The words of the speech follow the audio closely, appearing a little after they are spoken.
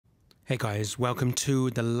Hey guys, welcome to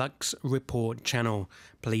the Lux Report channel.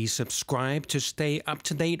 Please subscribe to stay up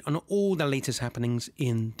to date on all the latest happenings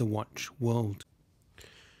in the watch world.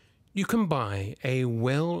 You can buy a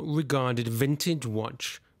well-regarded vintage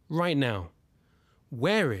watch right now,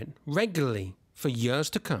 wear it regularly for years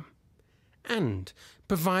to come, and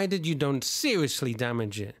provided you don't seriously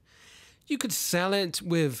damage it, you could sell it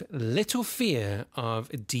with little fear of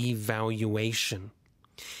devaluation.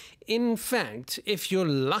 In fact, if you're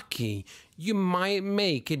lucky, you might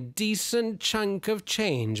make a decent chunk of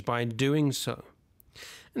change by doing so.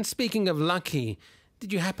 And speaking of lucky,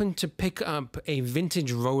 did you happen to pick up a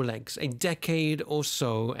vintage Rolex a decade or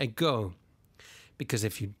so ago? Because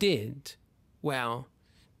if you did, well,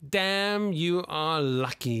 damn, you are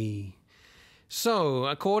lucky. So,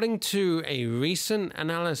 according to a recent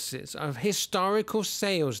analysis of historical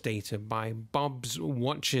sales data by Bob's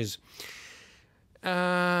Watches,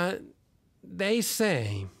 they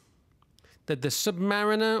say that the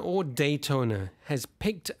Submariner or Daytona has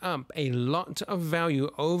picked up a lot of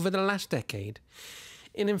value over the last decade.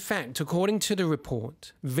 And in fact, according to the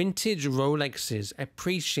report, vintage Rolexes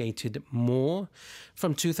appreciated more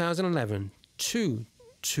from 2011 to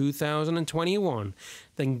 2021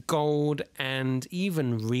 than gold and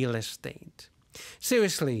even real estate.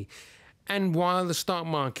 Seriously, and while the stock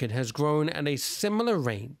market has grown at a similar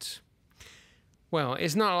rate, well,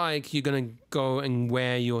 it's not like you're going to go and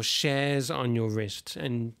wear your shares on your wrist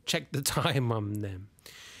and check the time on them.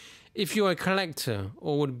 If you're a collector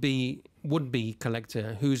or would-be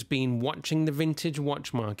collector who's been watching the vintage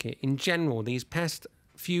watch market in general these past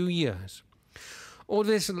few years, all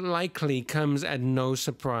this likely comes at no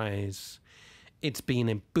surprise. It's been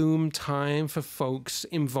a boom time for folks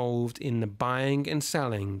involved in the buying and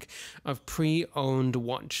selling of pre-owned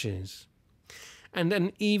watches. And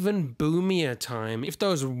an even boomier time if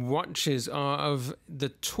those watches are of the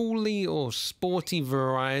tooly or sporty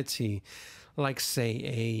variety, like say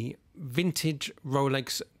a vintage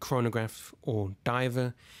Rolex chronograph or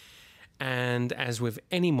diver. And as with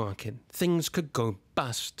any market, things could go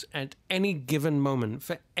bust at any given moment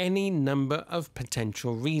for any number of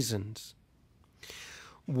potential reasons.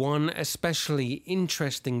 One especially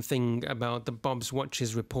interesting thing about the Bob's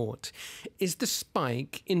Watches report is the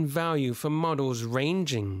spike in value for models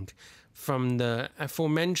ranging from the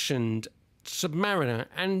aforementioned Submariner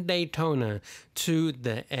and Daytona to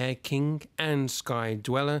the Air King and Sky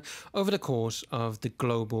Dweller over the course of the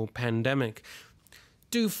global pandemic.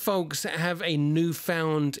 Do folks have a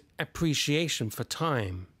newfound appreciation for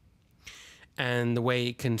time and the way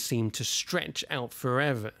it can seem to stretch out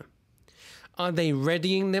forever? Are they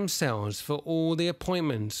readying themselves for all the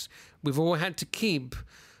appointments we've all had to keep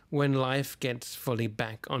when life gets fully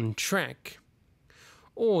back on track?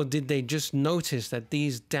 Or did they just notice that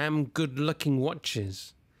these damn good-looking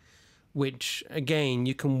watches, which, again,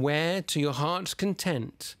 you can wear to your heart's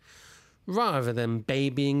content, rather than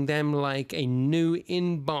babying them like a new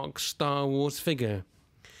in-box Star Wars figure,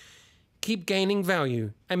 keep gaining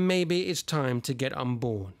value, and maybe it's time to get on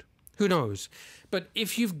board? Who knows? But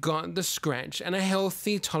if you've got the scratch and a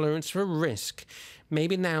healthy tolerance for risk,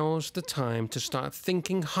 maybe now's the time to start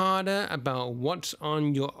thinking harder about what's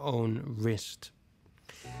on your own wrist.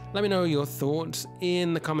 Let me know your thoughts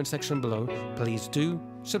in the comment section below. Please do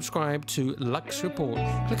subscribe to Lux Report.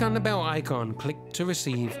 Click on the bell icon, click to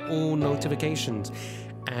receive all notifications,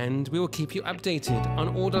 and we will keep you updated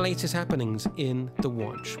on all the latest happenings in the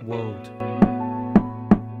watch world.